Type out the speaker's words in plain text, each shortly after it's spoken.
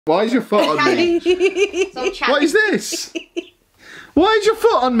Why is your foot on me? What is this? Why is your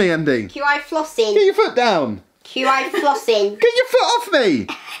foot on me, Andy? QI flossing. Get your foot down. QI flossing. Get your foot off me.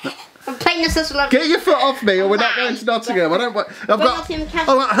 I'm playing this as well. Get your foot off me, or we're not going to Nottingham. I don't want. I've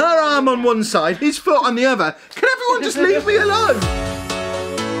got her arm on one side, his foot on the other. Can everyone just leave me alone?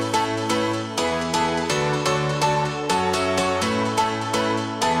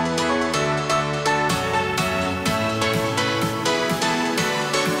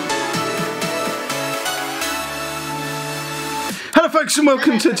 Hello folks and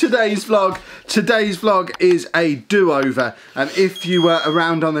welcome to today's vlog. Today's vlog is a do-over, and if you were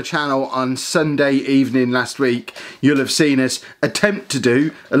around on the channel on Sunday evening last week, you'll have seen us attempt to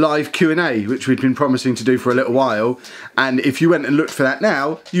do a live Q&A, which we'd been promising to do for a little while, and if you went and looked for that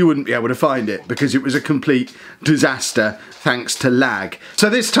now, you wouldn't be able to find it because it was a complete disaster thanks to lag. So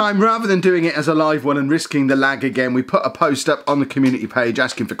this time, rather than doing it as a live one and risking the lag again, we put a post up on the community page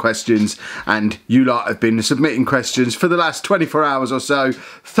asking for questions, and you lot have been submitting questions for the last 24 hours or so,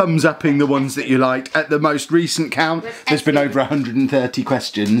 thumbs upping the ones that you liked. At the most recent count, there's been over 130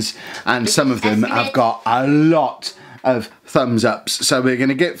 questions, and some of them have got a lot of thumbs ups. So we're going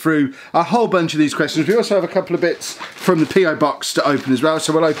to get through a whole bunch of these questions. We also have a couple of bits from the PO box to open as well,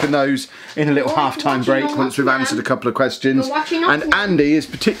 so we'll open those in a little half-time break once we've answered a couple of questions. And Andy is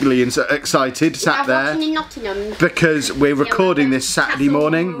particularly excited, sat there, because we're recording this Saturday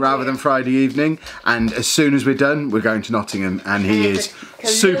morning rather than Friday evening, and as soon as we're done, we're going to Nottingham, and he is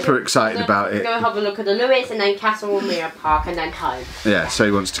super excited about it. Go have a look at the Lewis and then Castle Marina Park and then home. Yeah, so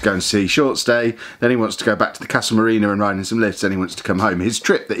he wants to go and see Short Stay, then he wants to go back to the Castle Marina and ride in some lifts, then he wants to come home. His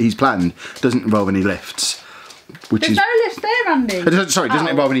trip that he's planned doesn't involve any lifts. There's no lifts there, Andy. Sorry, doesn't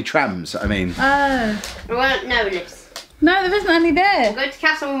involve any trams, I mean. Oh. Well, no lifts. No, there isn't any there. We'll go to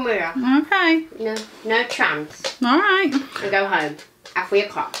Castle Marina. Okay. No trams. Alright. And go home at 3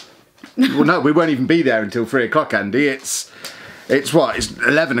 o'clock. Well, no, we won't even be there until 3 o'clock, Andy. It's what? It's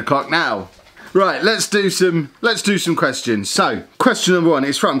 11 o'clock now. Right, let's do some questions. So, question number one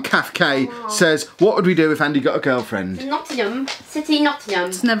is from Kath K. Says, what would we do if Andy got a girlfriend? Nottingham, City Nottingham.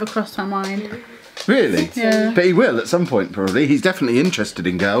 It's never crossed my mind. Really? Yeah. But he will at some point, probably. He's definitely interested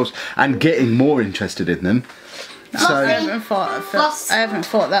in girls and getting more interested in them. So, I haven't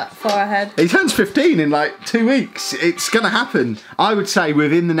thought that far ahead. He turns 15 in like 2 weeks. It's going to happen. I would say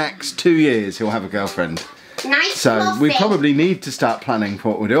within the next 2 years he'll have a girlfriend. Nice. So we probably need to start planning for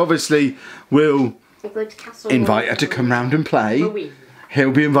what we'll do. Obviously, we'll invite her to come round and play.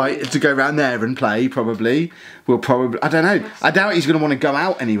 He'll be invited to go round there and play, probably. We'll probably, I don't know. I doubt he's going to want to go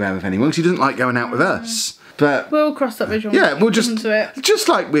out anywhere with anyone because he doesn't like going out with us. But we'll cross that bridge. Yeah, we'll just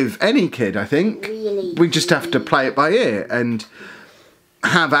like with any kid, I think. We just have to play it by ear and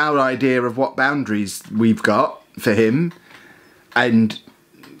have our idea of what boundaries we've got for him, and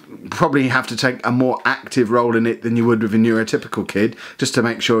probably have to take a more active role in it than you would with a neurotypical kid, just to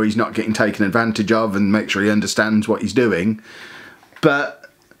make sure he's not getting taken advantage of and make sure he understands what he's doing.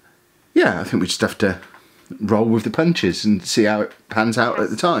 But yeah, I think we just have to roll with the punches and see how it pans out at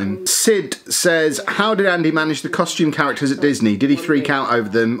the time. Sid says, how did Andy manage the costume characters at Disney? Did he freak out over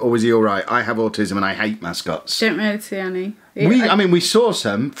them, or was he alright? I have autism and I hate mascots. Don't really see any. I mean, we saw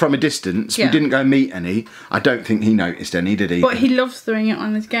some from a distance. Yeah. We didn't go meet any. I don't think he noticed any, did he? But he loves throwing it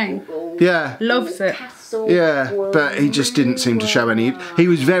on his game. Yeah. Loves it. Yeah, but he just didn't seem to show any. He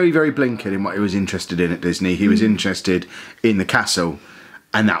was very, very blinkered in what he was interested in at Disney. He was interested in the castle,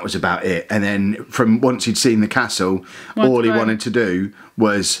 and that was about it. And then from once he'd seen the castle, all he wanted to do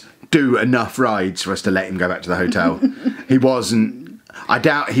was do enough rides for us to let him go back to the hotel. He wasn't, I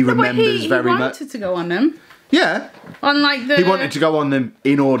doubt he remembers very much. He wanted to go on them. Yeah. Unlike the... He wanted to go on them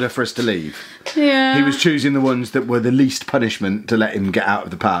in order for us to leave. Yeah. He was choosing the ones that were the least punishment to let him get out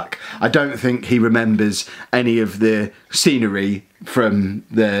of the park. I don't think he remembers any of the scenery from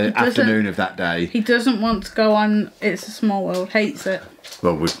the afternoon of that day. He doesn't want to go on It's a Small World. Hates it.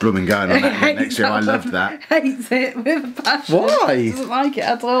 Well, we're blooming going on that next year. I loved that. Hates it with a passion. Why? Doesn't like it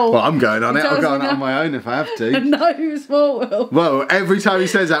at all. Well, I'm going on it. I'll go on it on my own if I have to. No, Small World. Well, every time he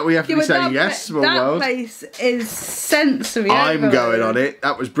says that, we have to be saying yes, Small World. That place is sensory. I'm going on it.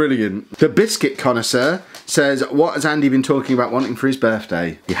 That was brilliant. The Biscuit Connoisseur says, what has Andy been talking about wanting for his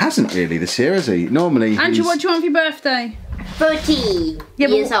birthday? He hasn't really this year, has he? Normally Andrew, what do you want for your birthday? 30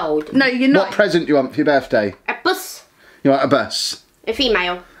 years old. No, you're not. What present do you want for your birthday? A bus. You want a bus? A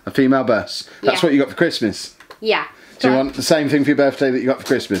female. A female bus. That's what you got for Christmas? Yeah. Do you want the same thing for your birthday that you got for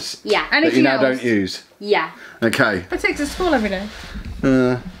Christmas? Yeah. That you now don't use? Yeah. Okay. I take to school every day.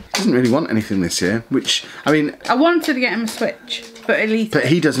 Doesn't really want anything this year, which, I mean... I wanted to get him a Switch, but but he'll eat But it.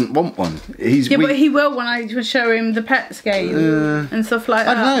 he doesn't want one. But he will when I show him the pets game and stuff like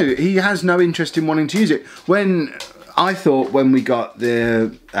that. I don't know. He has no interest in wanting to use it. When we got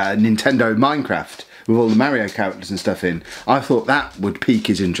the Nintendo Minecraft with all the Mario characters and stuff in, I thought that would pique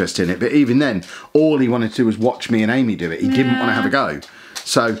his interest in it. But even then, all he wanted to do was watch me and Amy do it. He didn't want to have a go.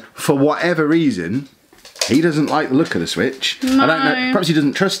 So for whatever reason, he doesn't like the look of the Switch. No. I don't know. Perhaps he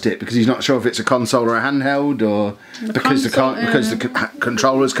doesn't trust it because he's not sure if it's a console or a handheld, or because the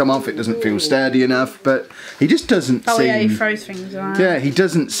controllers come off, it doesn't feel sturdy enough. But he just doesn't seem. Yeah, he throws things around. Yeah, he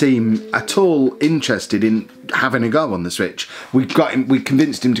doesn't seem at all interested in having a go on the Switch. We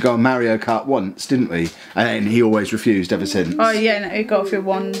convinced him to go on Mario Kart once, didn't we? And he always refused ever since. Oh yeah, no, he got through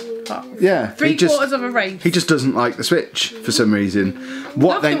one part. Yeah, Three-quarters of a race. He just doesn't like the Switch for some reason.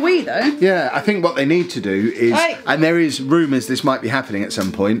 Love the Wii though. Yeah, I think what they need to do is, and there is rumours this might be happening at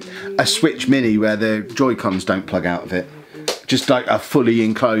some point, a Switch Mini where the Joy-Cons don't plug out of it. Just like a fully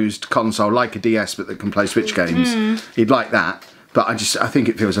enclosed console, like a DS, but that can play Switch games. He'd like that. But I think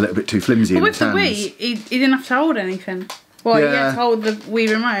it feels a little bit too flimsy in his hands. With the Wii, he didn't have to hold anything. Well, he had to hold the Wii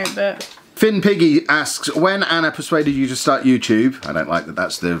remote, but... Finn Piggy asks, when Anna persuaded you to start YouTube... I don't like that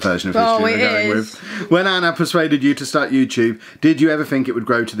that's the version of history we're going with. When Anna persuaded you to start YouTube, did you ever think it would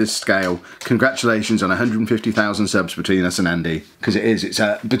grow to this scale? Congratulations on 150,000 subs between us and Andy. Because it is. It's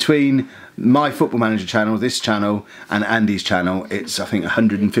between my Football Manager channel, this channel, and Andy's channel, it's, I think,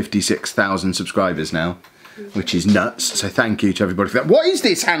 156,000 subscribers now. Which is nuts, so thank you to everybody for that. What is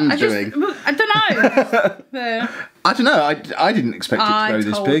this hand doing? I don't know. I don't know, I didn't expect it to go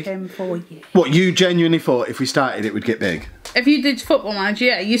this big. I told him for you. What, you genuinely thought if we started it would get big? If you did Football Manager,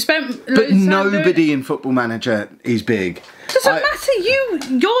 yeah, you spent loads But of time nobody in Football Manager is big. Doesn't matter,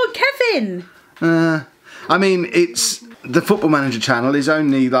 you're Kevin. I mean, it's... The Football Manager channel is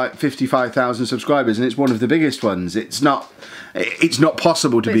only like 55,000 subscribers and it's one of the biggest ones. It's not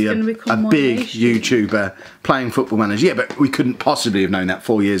possible to be a big YouTuber playing Football Manager. Yeah, but we couldn't possibly have known that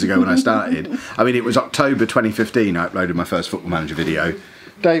 4 years ago when I started. I mean, it was October 2015 I uploaded my first Football Manager video.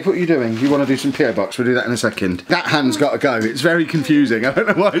 Dave, what are you doing? You want to do some PO Box? We'll do that in a second. That hand's got to go. It's very confusing. I don't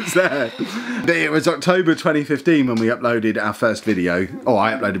know why it's there. But it was October 2015 when we uploaded our first video. Or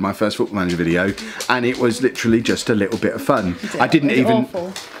I uploaded my first Football Manager video. And it was literally just a little bit of fun. I didn't even...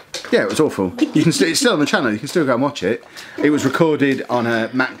 Awful? Yeah, it was awful. You can it's still on the channel. You can still go and watch it. It was recorded on a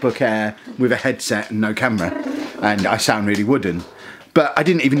MacBook Air with a headset and no camera. And I sound really wooden. But I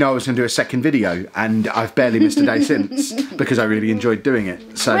didn't even know I was going to do a second video, and I've barely missed a day since because I really enjoyed doing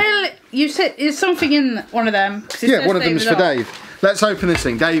it. So, well, you said there's something in one of them. Yeah, one of them is for Dave. Let's open this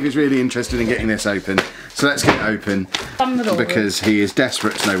thing. Dave is really interested in getting this open, so let's get it open because he is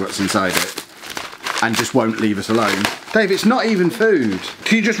desperate to know what's inside it and just won't leave us alone. Dave, it's not even food.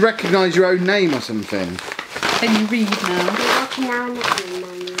 Can you just recognise your own name or something? Can you read now?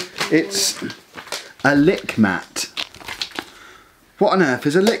 It's a lick mat. What on earth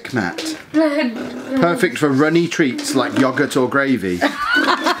is a lick mat? Perfect for runny treats like yoghurt or gravy.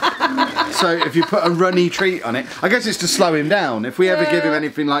 So if you put a runny treat on it, I guess it's to slow him down. If we ever give him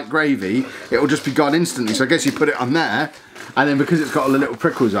anything like gravy, it'll just be gone instantly. So I guess you put it on there, and then because it's got all the little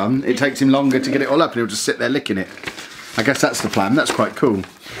prickles on, it takes him longer to get it all up, and he'll just sit there licking it. I guess that's the plan. That's quite cool.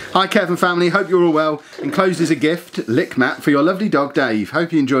 Hi Chapman Family, hope you're all well. Enclosed is a gift, lick mat, for your lovely dog Dave.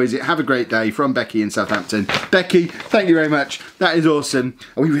 Hope he enjoys it. Have a great day, from Becky in Southampton. Becky, thank you very much. That is awesome.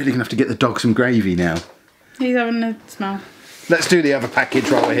 Are we really going to have to get the dog some gravy now? He's having a smell. Let's do the other package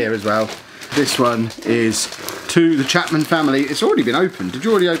while we're here as well. This one is to the Chapman Family. It's already been opened. Did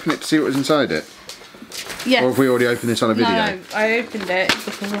you already open it to see what was inside it? Yes. Or have we already opened this on a video? No, I opened it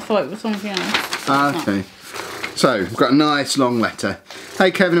because I thought it was something else. Ah, okay. So, we've got a nice long letter. Hey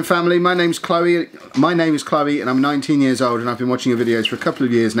Kevin and family, my name's Chloe. My name is Chloe and I'm 19 years old and I've been watching your videos for a couple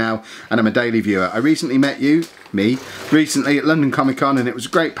of years now and I'm a daily viewer. I recently met you, recently at London Comic Con and it was a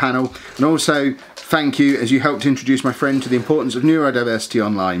great panel, and also thank you as you helped introduce my friend to the importance of neurodiversity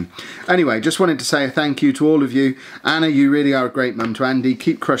online. Anyway, just wanted to say a thank you to all of you. Anna, you really are a great mum to Andy.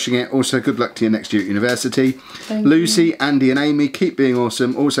 Keep crushing it. Also, good luck to your next year at university. Lucy, Andy and Amy, keep being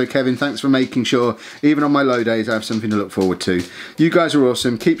awesome. Also, Kevin, thanks for making sure, even on my low days, I have something to look forward to. You guys are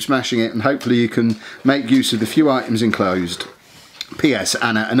awesome. Keep smashing it and hopefully you can make use of the few items enclosed. P.S.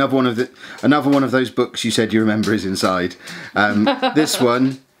 Anna, another one of those books you said you remember is inside. This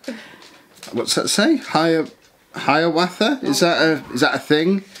one... What's that say? Hiawatha? Is that a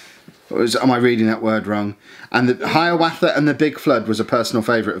thing? Or am I reading that word wrong? And the Hiawatha and the Big Flood was a personal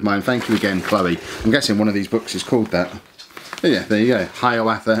favourite of mine. Thank you again, Chloe. I'm guessing one of these books is called that. Oh yeah, there you go.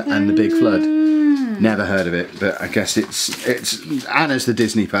 Hiawatha and the Big Flood. Never heard of it, but I guess it's Anna's the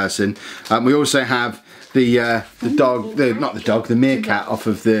Disney person. We also have The dog, not the dog, the meerkat off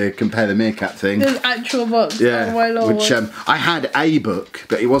of the Compare the Meerkat thing. There's actual books. Yeah, oh my lord. which I had a book,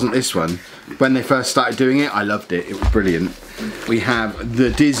 but it wasn't this one. When they first started doing it, I loved it. It was brilliant. We have the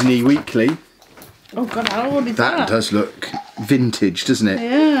Disney Weekly. Oh god, how old is that? That does look vintage, doesn't it?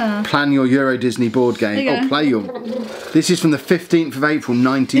 Yeah. Plan your Euro Disney board game. There you go. Play your... This is from the 15th of April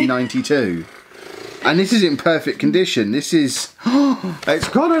 1992. And this is in perfect condition. This is... it's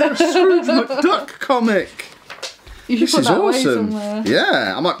got a Scrooge McDuck comic. You should This put is that away awesome. somewhere.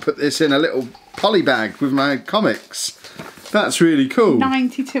 Yeah, I might put this in a little poly bag with my comics. That's really cool.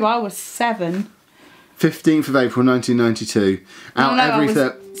 92, I was 7. 15th of April 1992. Out no, every I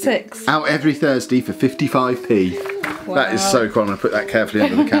was 6. Out every Thursday for 55p. Wow. That is so cool. I'm going to put that carefully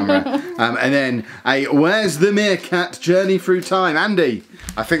under the camera. And then a Where's the Meerkat Journey Through Time. Andy,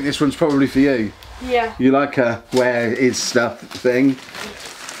 I think this one's probably for you. Yeah. You like a Where Is Stuff thing?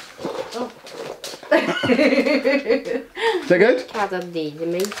 Oh. Is that good? That's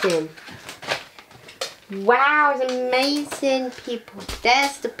amazing. Wow, it's amazing, people.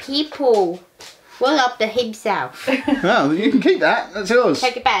 There's the people. Well up the himself. Well, you can keep that. That's yours.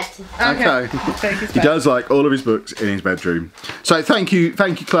 Take it back. Okay. He does like all of his books in his bedroom. So thank you,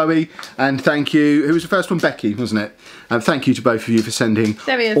 Chloe, and thank you. Who was the first one? Becky, wasn't it? Thank you to both of you for sending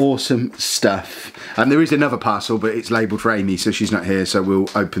awesome stuff. And there is another parcel, but it's labelled for Amy, so she's not here. So we'll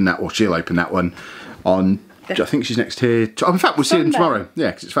open that, or she'll open that one on. I think she's next here. In fact, we'll see them tomorrow. Yeah,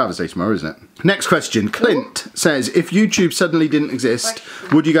 because it's Father's Day tomorrow, isn't it? Next question. Clint says, if YouTube suddenly didn't exist,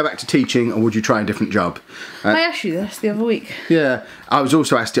 would you go back to teaching or would you try a different job? I asked you this the other week. Yeah, I was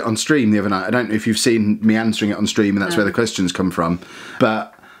also asked it on stream the other night. I don't know if you've seen me answering it on stream, and that's where the questions come from.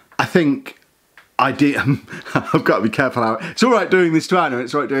 But I think I did. I've got to be careful how. It's all right doing this to Anna.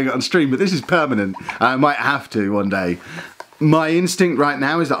 It's all right doing it on stream, but this is permanent. I might have to one day. My instinct right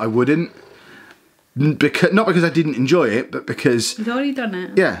now is that I wouldn't. Not because I didn't enjoy it, but because You've already done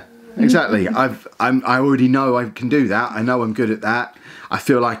it. Yeah, exactly. I already know I can do that. I know I'm good at that. I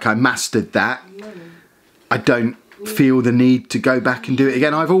feel like I mastered that. I don't feel the need to go back and do it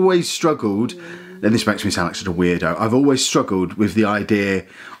again. I've always struggled, and this makes me sound like such a weirdo. I've always struggled with the idea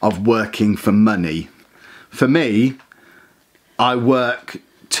of working for money. For me, I work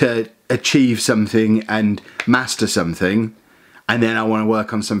to achieve something and master something, and then I want to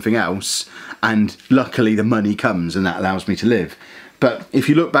work on something else, and luckily the money comes and that allows me to live. But if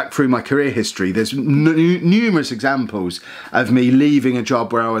you look back through my career history, there's numerous examples of me leaving a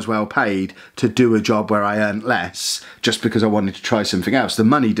job where I was well paid to do a job where I earned less just because I wanted to try something else. The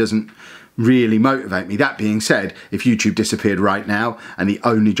money doesn't really motivate me. That being said, if YouTube disappeared right now and the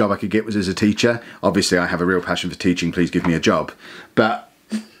only job I could get was as a teacher, obviously I have a real passion for teaching, please give me a job. But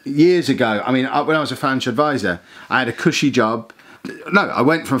years ago, I mean, when I was a financial advisor, I had a cushy job. No, I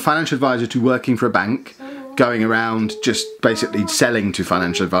went from a financial advisor to working for a bank, going around just basically selling to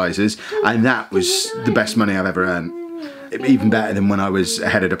financial advisors, and that was the best money I've ever earned. Even better than when I was a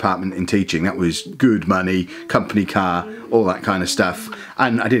head of department in teaching. That was good money, company car, all that kind of stuff.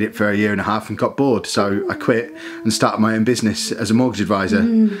 And I did it for a year and a half and got bored, so I quit and started my own business as a mortgage advisor.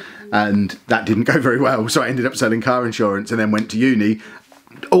 And that didn't go very well, so I ended up selling car insurance and then went to uni.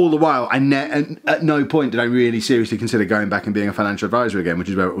 All the while, and at no point did I really seriously consider going back and being a financial advisor again, which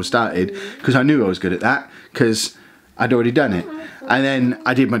is where it all started, because I knew I was good at that, because I'd already done it. And then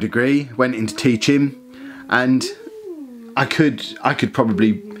I did my degree, went into teaching, and I could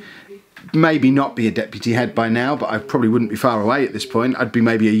probably maybe not be a deputy head by now, but I probably wouldn't be far away at this point. I'd be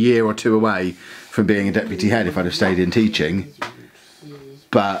maybe a year or two away from being a deputy head if I'd have stayed in teaching.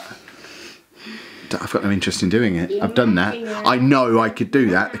 But I've got no interest in doing it. I've done that. I know I could do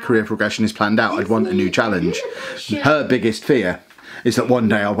that. The career progression is planned out. I'd want a new challenge. Her biggest fear is that one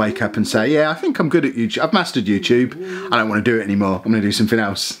day I'll wake up and say, yeah, I think I'm good at YouTube. I've mastered YouTube. I don't want to do it anymore. I'm going to do something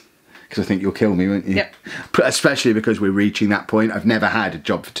else. Because I think you'll kill me, won't you? Yep. Especially because we're reaching that point. I've never had a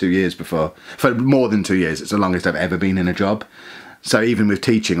job for 2 years before. For more than 2 years. It's the longest I've ever been in a job. So even with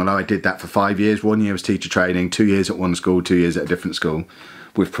teaching, although I did that for 5 years, 1 year was teacher training, 2 years at one school, 2 years at a different school,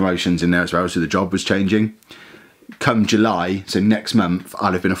 with promotions in there as well, so the job was changing. Come July, so next month,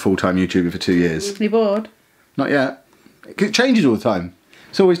 I'll have been a full-time YouTuber for 2 years. You bored? Not yet. It changes all the time.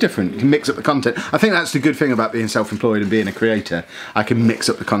 It's always different. You can mix up the content. I think that's the good thing about being self-employed and being a creator. I can mix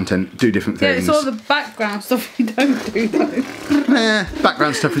up the content, do different things. Yeah, it's all the background stuff you don't do though.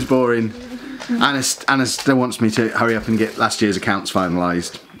 Background stuff is boring. Anna still wants me to hurry up and get last year's accounts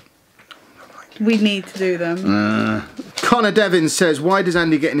finalised. We need to do them. Connor Devins says, why does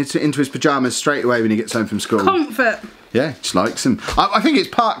Andy get into his pyjamas straight away when he gets home from school? Comfort. Yeah, just likes them. I think it's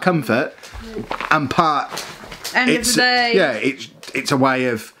part comfort and part... End of the day. Yeah, it's a way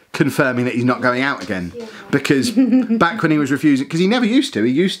of confirming that he's not going out again. Because back when he was refusing, because he never used to,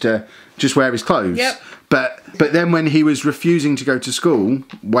 he used to just wear his clothes. Yep. But then when he was refusing to go to school,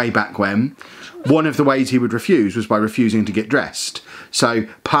 way back when, one of the ways he would refuse was by refusing to get dressed. So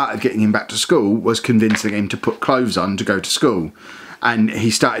part of getting him back to school was convincing him to put clothes on to go to school. And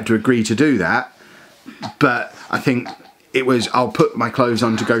he started to agree to do that. But I think it was, I'll put my clothes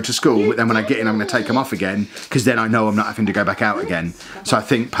on to go to school, but then when I get in, I'm going to take them off again, because then I know I'm not having to go back out again. So I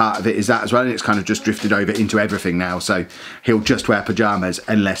think part of it is that as well, and it's kind of just drifted over into everything now. So he'll just wear pyjamas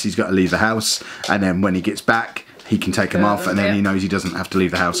unless he's got to leave the house, and then when he gets back, he can take them off, and then he knows he doesn't have to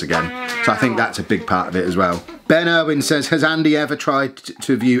leave the house again. So I think that's a big part of it as well. Ben Irwin says, has Andy ever tried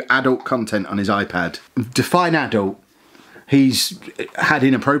to view adult content on his iPad? Define adult. He's had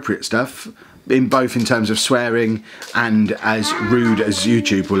inappropriate stuff, both in terms of swearing and as rude as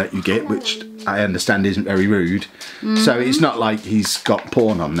YouTube will let you get, which I understand isn't very rude. So it's not like he's got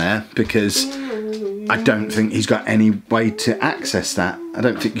porn on there, because I don't think he's got any way to access that. I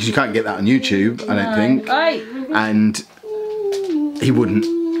don't think, because you can't get that on YouTube, I don't think. And he wouldn't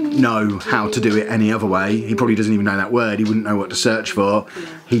know how to do it any other way. He probably doesn't even know that word. He wouldn't know what to search for.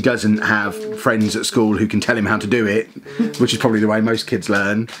 He doesn't have friends at school who can tell him how to do it, which is probably the way most kids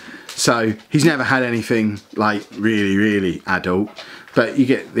learn. So he's never had anything like really, really adult, but you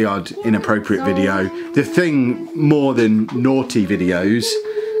get the odd inappropriate video. The thing more than naughty videos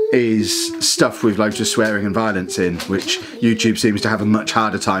is stuff with loads of swearing and violence in, which YouTube seems to have a much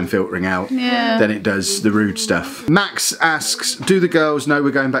harder time filtering out than it does the rude stuff. Max asks, do the girls know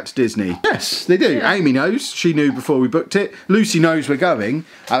we're going back to Disney? Yes, they do. Yeah. Amy knows. She knew before we booked it. Lucy knows we're going.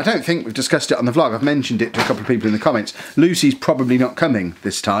 I don't think we've discussed it on the vlog. I've mentioned it to a couple of people in the comments. Lucy's probably not coming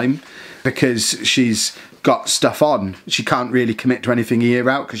this time because she's got stuff on. She can't really commit to anything a year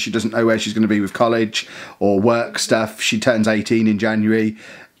out because she doesn't know where she's going to be with college or work stuff. She turns 18 in January.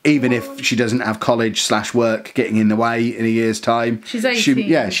 Even if she doesn't have college/work getting in the way in a year's time, she's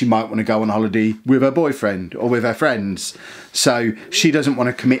 18. She might want to go on holiday with her boyfriend or with her friends. So she doesn't want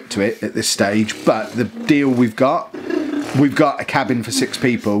to commit to it at this stage. But the deal we've got a cabin for 6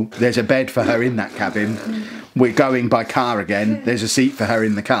 people. There's a bed for her in that cabin. We're going by car again. There's a seat for her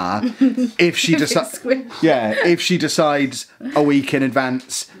in the car. If she if she decides a week in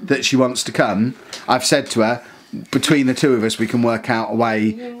advance that she wants to come, I've said to her, between the two of us we can work out a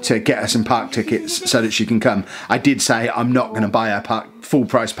way to get her some park tickets so that she can come. I did say I'm not going to buy her full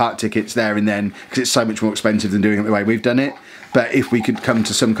price park tickets there and then, because it's so much more expensive than doing it the way we've done it. But if we could come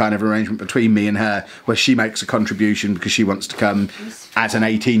to some kind of arrangement between me and her where she makes a contribution because she wants to come as an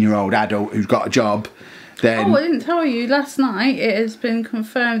 18-year-old adult who's got a job, then... Oh, I didn't tell you, last night it has been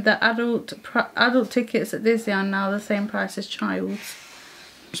confirmed that adult tickets at Disney are now the same price as child's.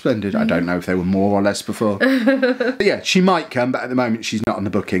 Splendid. I don't know if they were more or less before. But yeah, she might come, but at the moment she's not on the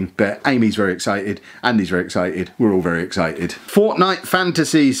booking. But Amy's very excited, Andy's very excited, we're all very excited. Fortnite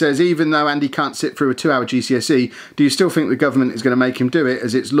Fantasy says, even though Andy can't sit through a 2-hour GCSE, do you still think the government is going to make him do it,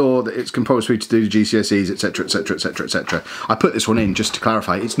 as it's law that it's compulsory to do the GCSEs, etc, etc, etc, etc? I put this one in just to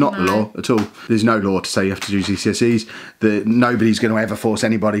clarify, it's not the law at all. There's no law to say you have to do GCSEs. Nobody's going to ever force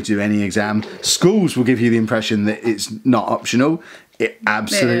anybody to do any exam. Schools will give you the impression that it's not optional. It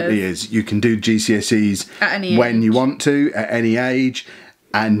absolutely is. You can do GCSEs when you want to, at any age,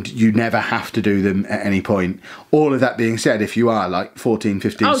 and you never have to do them at any point. All of that being said, if you are like 14,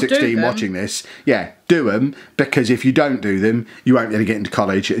 15, 16 watching this, yeah, do them, because if you don't do them, you won't be able to get into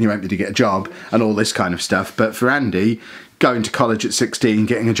college and you won't be able to get a job and all this kind of stuff. But for Andy, going to college at 16,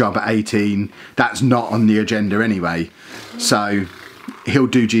 getting a job at 18, that's not on the agenda anyway. So... he'll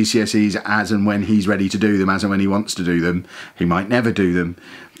do GCSEs as and when he's ready to do them, as and when he wants to do them. He might never do them.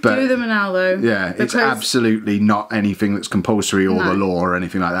 But do them now, though. Yeah, it's absolutely not anything that's compulsory or the law or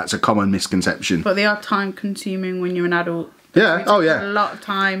anything like that. It's a common misconception. But they are time-consuming when you're an adult. Yeah, oh yeah. A lot of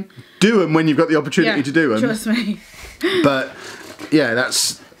time. Do them when you've got the opportunity to do them. Trust me. But yeah,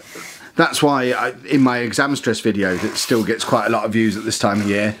 that's why in my exam stress video that still gets quite a lot of views at this time of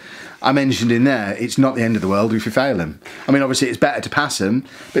year, I mentioned in there, it's not the end of the world if you fail them. I mean, obviously it's better to pass them,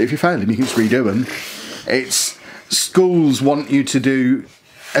 but if you fail them, you can just redo them. Schools want you to do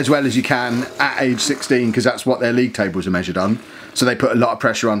as well as you can at age 16, because that's what their league tables are measured on. So they put a lot of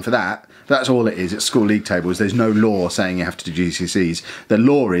pressure on for that. That's all it is, it's school league tables. There's no law saying you have to do GCSEs. The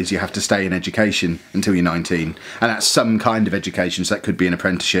law is you have to stay in education until you're 19. And that's some kind of education, so that could be an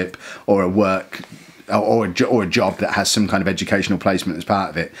apprenticeship or a work... or a job that has some kind of educational placement as part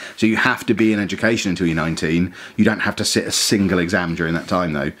of it. So you have to be in education until you're 19. You don't have to sit a single exam during that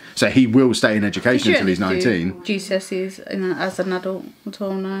time, though. So he will stay in education until he's 19. GCSEs as an adult at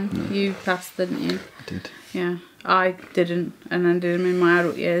all now? No. You passed, didn't you? I did. Yeah. I didn't, and then did them in my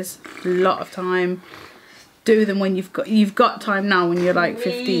adult years. A lot of time. Do them when you've got time now when you're like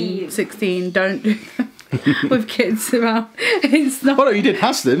 15, 16. Don't do them with kids around. It's not. Well, no, you did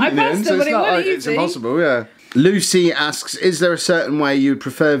pass them in the end, so but it's not like it's impossible, yeah. Lucy asks, is there a certain way you'd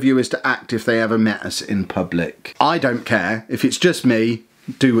prefer viewers to act if they ever met us in public? I don't care. If it's just me,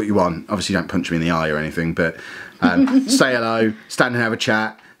 do what you want. Obviously, don't punch me in the eye or anything, but say hello, stand and have a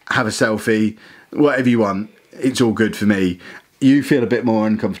chat, have a selfie, whatever you want. It's all good for me. You feel a bit more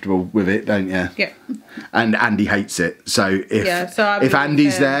uncomfortable with it, don't you? Yeah. And Andy hates it. So if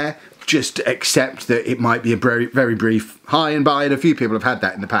Andy's there, just accept that it might be a very, very brief hi and bye. And a few people have had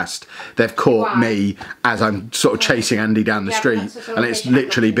that in the past. They've caught me as I'm sort of chasing Andy down the street, and it's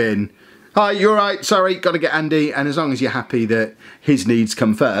literally been, hi, you're right, sorry, got to get Andy. And as long as you're happy that his needs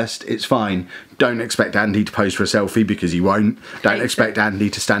come first, it's fine. Don't expect Andy to pose for a selfie, because he won't. Don't expect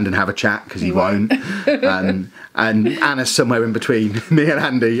Andy to stand and have a chat, because he won't. And Anna's somewhere in between me and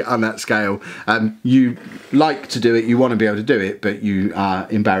Andy on that scale. You like to do it, you want to be able to do it, but you are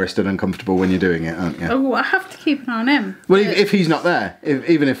embarrassed and uncomfortable when you're doing it, aren't you? Oh, I have to keep an eye on him. Well, if he's not there,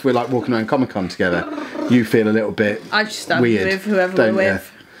 even if we're like walking around Comic-Con together, you feel a little bit I just stand weird, with whoever we're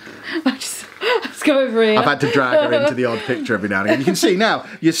with. Let's go over here. I've had to drag her into the odd picture every now and again. You can see now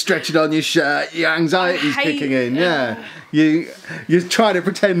you're stretching on your shirt, your anxiety's kicking in. Yeah, you're trying to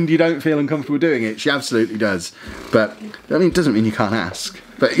pretend you don't feel uncomfortable doing it. She absolutely does, but I mean, it doesn't mean you can't ask.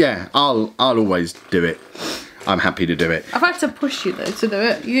 But yeah, I'll always do it. I'm happy to do it. I've had to push you though to do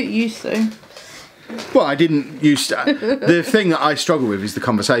it. You get used to. Well, I didn't used to. The thing that I struggle with is the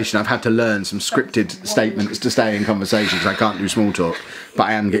conversation. I've had to learn some scripted statements to stay in conversations. I can't do small talk, but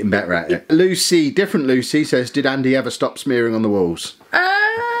I am getting better at it. Different Lucy says, did Andy ever stop smearing on the walls?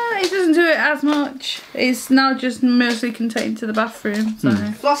 He doesn't do it as much. It's now just mostly contained to the bathroom. So.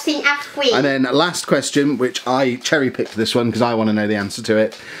 Flossing at Queen. And then last question, which I cherry-picked this one because I want to know the answer to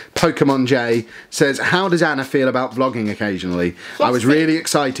it. Pokemon J says, how does Anna feel about vlogging occasionally? I was really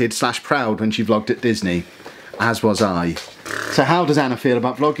excited / proud when she vlogged at Disney, as was I. So how does Anna feel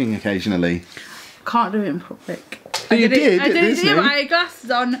about vlogging occasionally? Can't do it in public. I did it at Disney. Disney. I had glasses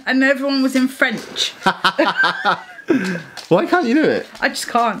on and everyone was in French. Why can't you do it? I just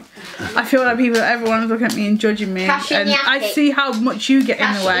can't. I feel like everyone's looking at me and judging me, and I see how much you get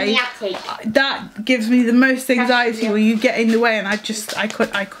in the way. That gives me the most anxiety when you get in the way, and I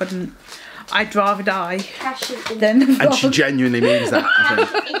couldn't. I'd rather die than vlog. And she genuinely means that, I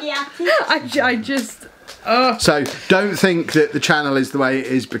think. I just. So don't think that the channel is the way it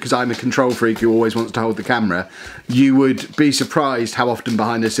is because I'm a control freak who always wants to hold the camera. You would be surprised how often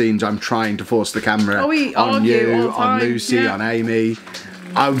behind the scenes I'm trying to force the camera on you, on Lucy, on Amy.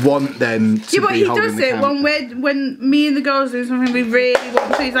 I want them to be holding the camera. Yeah, but he does it when me and the girls do something we really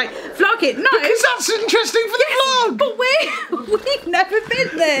want to. He's like, vlog it. No, because that's interesting for the vlog. But we've never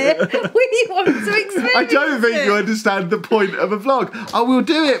been there. We want to experience I don't think you understand the point of a vlog. I will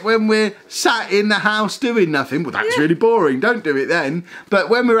do it when we're sat in the house doing nothing. Well, that's really boring. Don't do it then. But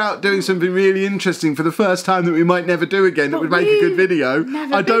when we're out doing something really interesting for the first time that we might never do again, that would make a good video,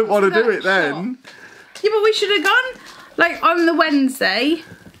 I don't want to do it then. Yeah, but we should have gone. Like on the Wednesday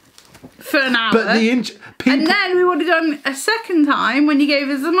for an hour. But and then we would have done a second time when you gave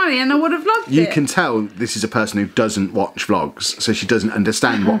us the money and I would have vlogged it. You can tell this is a person who doesn't watch vlogs, so she doesn't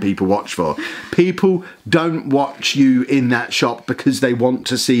understand what people watch for. People don't watch you in that shop because they want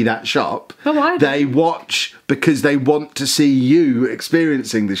to see that shop. Oh, why? They watch because they want to see you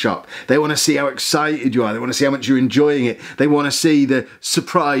experiencing the shop. They want to see how excited you are. They want to see how much you're enjoying it. They want to see the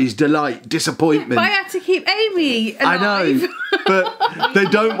surprise, delight, disappointment. But I had to keep Amy alive. I know, but they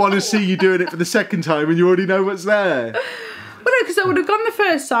don't want to see you doing it for the second time and you already know what's there. Well, no, because I would have gone the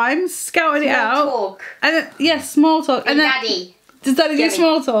first time, scouted it out. Talk. And then, small talk. And then, Daddy. Does Daddy do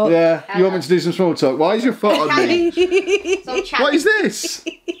small talk? Yeah, you want me to do some small talk? Why is your foot on me? What is this?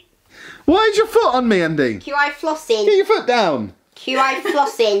 Why is your foot on me, Andy? QI flossing. Get your foot down. QI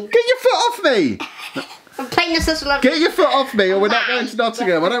flossing. Get your foot off me. I'm playing the social. Get your foot off me, or we're not going to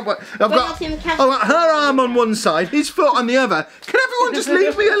Nottingham. I don't want. I've got her arm on one side, his foot on the other. Can everyone just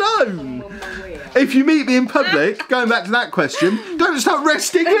leave me alone? If you meet me in public, going back to that question, don't start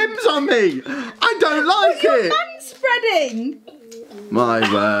resting limbs on me. I don't like it. You're spreading. My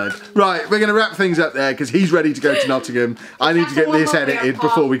word. Right, we're going to wrap things up there because he's ready to go to Nottingham. I need to get this edited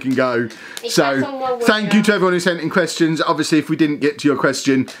before we can go. So, thank you to everyone who sent in questions. Obviously, if we didn't get to your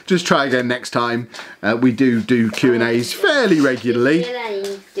question, just try again next time. We do Q&As fairly regularly.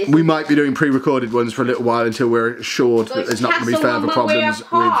 We might be doing pre-recorded ones for a little while until we're assured that there's not going to be further problems with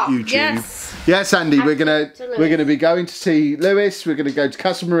YouTube. Yes, Andy, we're gonna be going to see Lewis. We're going to go to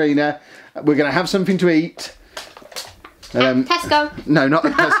Castle Marina. We're going to have something to eat. Tesco. No, not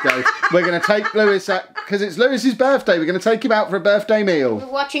at Tesco. We're going to take Lewis because it's Lewis's birthday. We're going to take him out for a birthday meal.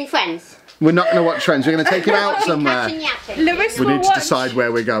 We're watching Friends. We're not going to watch Friends. We're going to take him out somewhere. Lewis we need to decide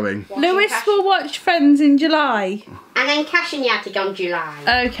where we're going. Lewis will watch Friends in July. And then Cash and Yatic on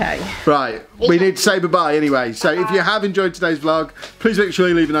July. Okay. Right. We need to say bye-bye anyway. So if you have enjoyed today's vlog, please make sure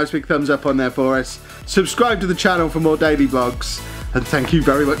you leave a nice big thumbs up on there for us. Subscribe to the channel for more daily vlogs. And thank you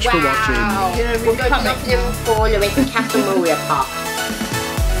very much for watching. We're going to Nottingham for Lewis and Castle Maria Park.